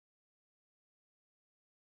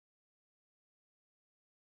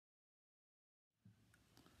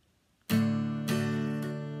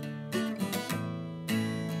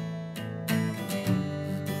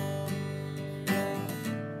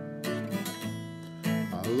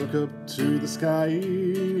look up to the sky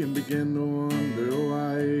and begin to wonder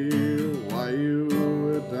why you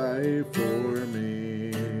would die for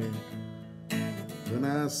me. Then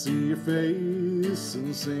I see your face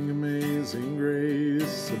and sing Amazing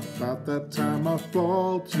Grace. About that time I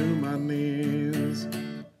fall to my knees,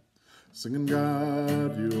 singing,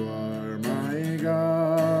 God, you are my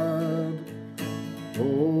God.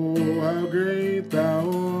 Oh, how great thou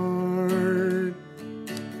art.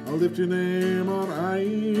 I'll lift your name on high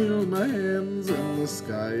with my hands in the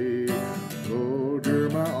sky. Lord, you're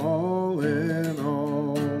my all in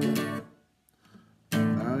all.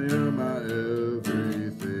 Now you're my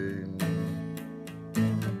everything,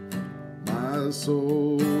 my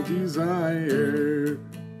sole desire.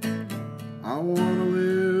 I want to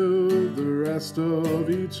live the rest of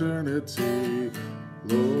eternity.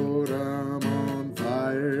 Lord, I'm on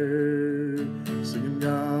fire, singing,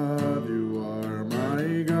 God, you are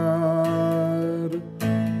my God.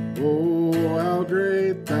 Oh, how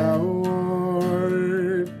great thou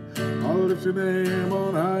art. I'll lift your name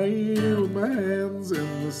on high with my hands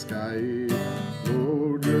in the sky.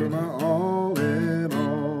 Lord, you're my all in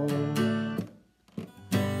all.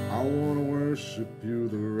 I want to worship you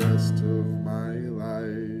the rest of my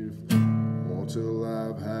life, or till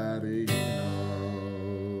I've had enough.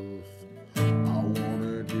 I want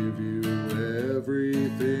to give you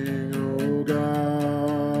everything, oh God.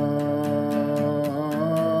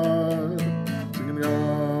 Singing,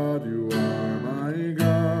 God, you are my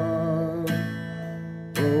God.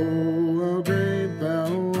 Oh, how great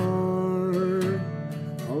thou art.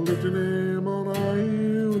 I'll lift your name on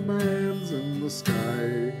high with my hands in the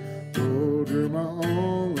sky. Lord, you're my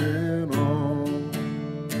all in all.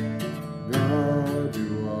 God,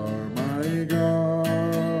 you are my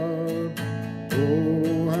God.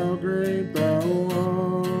 Oh, how great thou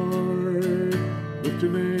art. Lift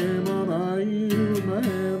your name on high with my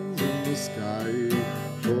hands in the sky.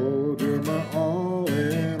 Lord, you're my all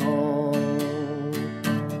in all.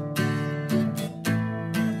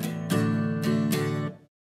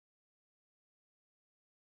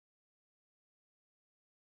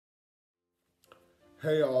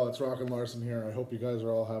 Hey y'all, it's Rockin' Larson here. I hope you guys are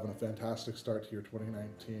all having a fantastic start to your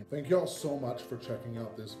 2019. Thank y'all so much for checking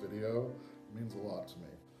out this video. It means a lot to me.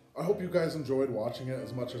 I hope you guys enjoyed watching it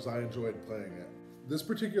as much as I enjoyed playing it. This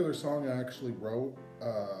particular song I actually wrote,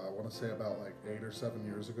 I want to say about like 8 or 7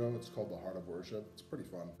 years ago. It's called The Heart of Worship. It's pretty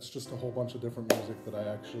fun. It's just a whole bunch of different music that I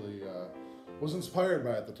actually was inspired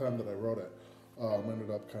by at the time that I wrote it. Ended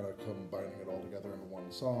up kind of combining it all together into one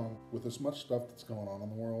song. With as much stuff that's going on in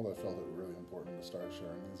the world, I felt it really important to start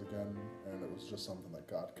sharing these again, and it was just something that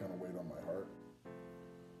God kind of weighed on my heart.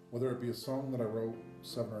 Whether it be a song that I wrote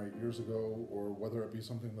 7 or 8 years ago, or whether it be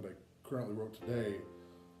something that I currently wrote today,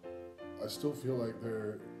 I still feel like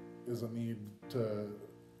there is a need to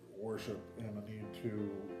worship and a need to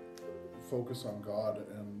focus on God,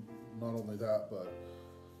 and not only that, but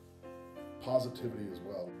positivity as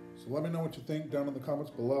well. So let me know what you think down in the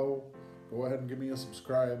comments below. Go ahead and give me a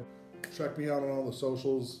subscribe. Check me out on all the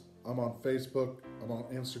socials. I'm on Facebook, I'm on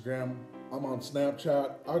Instagram, I'm on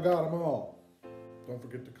Snapchat. I got them all. Don't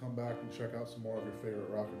forget to come back and check out some more of your favorite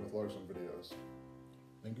Rockin' with Larson videos.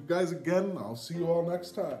 Thank you guys again. I'll see you all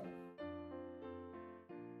next time.